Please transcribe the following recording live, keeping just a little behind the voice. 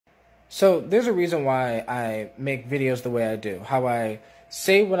So there's a reason why I make videos the way I do. How I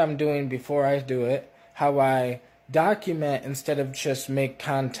say what I'm doing before I do it. How I document instead of just make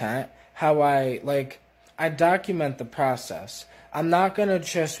content. How I document the process. I'm not going to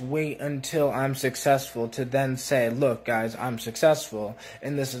just wait until I'm successful to then say, look guys, I'm successful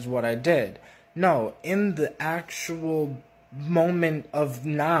and this is what I did. No, in the actual moment of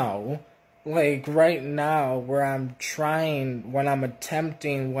now, like right now where I'm trying, when I'm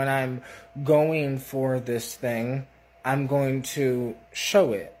attempting, when I'm going for this thing, I'm going to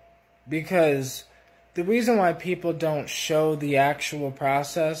show it. Because the reason why people don't show the actual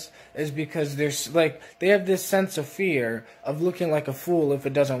process is because there's they have this sense of fear of looking like a fool if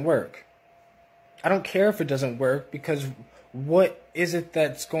it doesn't work. I don't care if it doesn't work, because what is it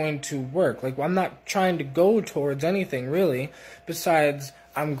that's going to work? Like, I'm not trying to go towards anything really, besides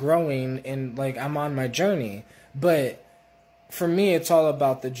I'm growing and I'm on my journey. But for me, it's all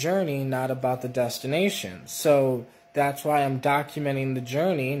about the journey, not about the destination. So that's why I'm documenting the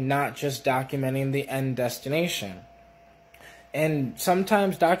journey, not just documenting the end destination. And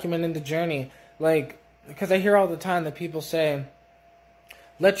sometimes documenting the journey, because I hear all the time that people say,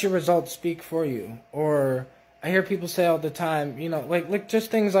 let your results speak for you. Or I hear people say all the time,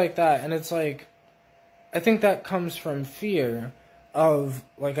 just things like that. And it's I think that comes from fear of,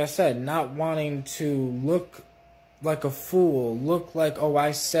 like I said, not wanting to look like a fool, look like, oh,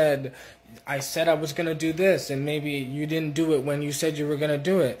 I said I was going to do this, and maybe you didn't do it when you said you were going to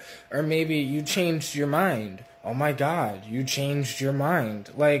do it. Or maybe you changed your mind. Oh my God, you changed your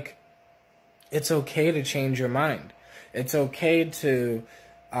mind. It's okay to change your mind. It's okay to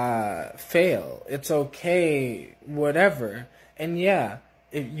fail. It's okay, whatever. And yeah,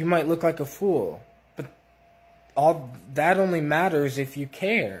 you might look like a fool, but all that only matters if you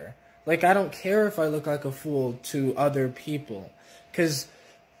care. I don't care if I look like a fool to other people, because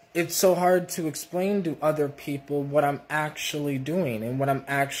it's so hard to explain to other people what I'm actually doing and what I'm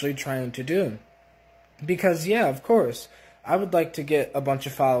actually trying to do. Because, yeah, of course, I would like to get a bunch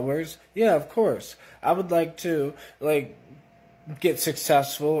of followers. Yeah, of course. I would like to, get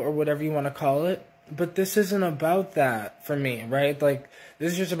successful or whatever you want to call it. But this isn't about that for me, right?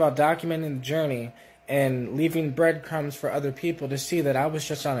 This is just about documenting the journey and leaving breadcrumbs for other people to see that I was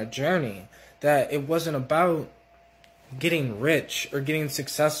just on a journey. That it wasn't about getting rich or getting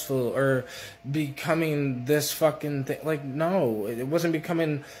successful or becoming this fucking thing. No, it wasn't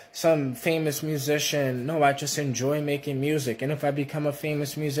becoming some famous musician. No, I just enjoy making music. And if I become a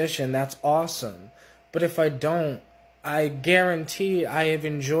famous musician, that's awesome. But if I don't, I guarantee I have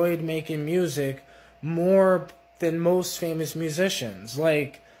enjoyed making music more than most famous musicians.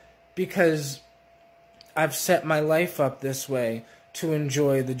 Because I've set my life up this way to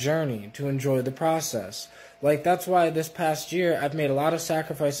enjoy the journey, to enjoy the process. That's why this past year I've made a lot of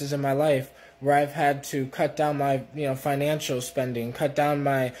sacrifices in my life where I've had to cut down my, financial spending, cut down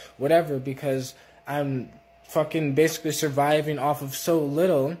my whatever, because I'm fucking basically surviving off of so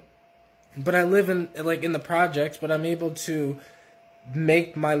little. But I live in the projects, but I'm able to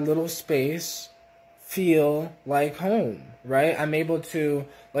make my little space feel like home, right? I'm able to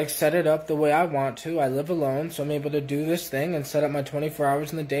set it up the way I want to. I live alone, so I'm able to do this thing and set up my 24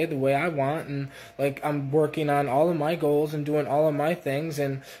 hours in the day the way I want, and I'm working on all of my goals and doing all of my things.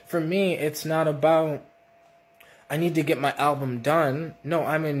 And for me, it's not about I need to get my album done. No,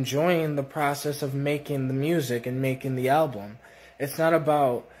 I'm enjoying the process of making the music and making the album. It's not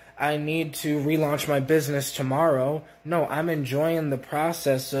about I need to relaunch my business tomorrow. No, I'm enjoying the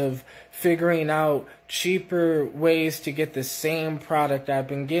process of figuring out cheaper ways to get the same product I've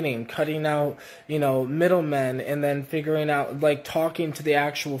been getting, cutting out, middlemen, and then figuring out, talking to the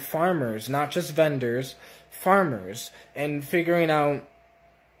actual farmers, not just vendors, farmers, and figuring out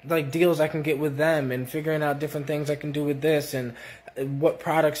deals I can get with them, and figuring out different things I can do with this, and what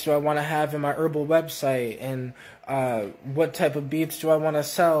products do I want to have in my herbal website, and what type of beats do I want to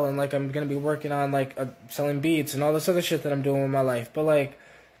sell, and I'm going to be working on selling beats and all this other shit that I'm doing with my life. But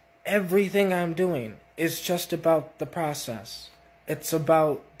everything I'm doing is just about the process. It's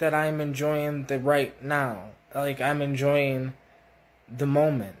about that I'm enjoying the right now. I'm enjoying the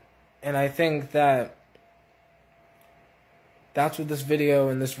moment. And I think that that's what this video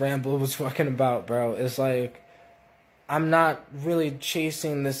and this ramble was fucking about, bro. It's I'm not really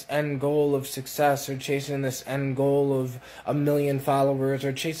chasing this end goal of success, or chasing this end goal of 1 million followers,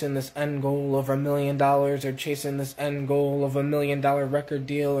 or chasing this end goal of $1 million, or chasing this end goal of $1 million record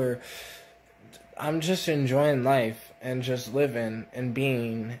deal. Or I'm just enjoying life and just living and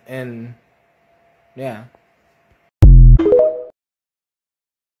being, and yeah.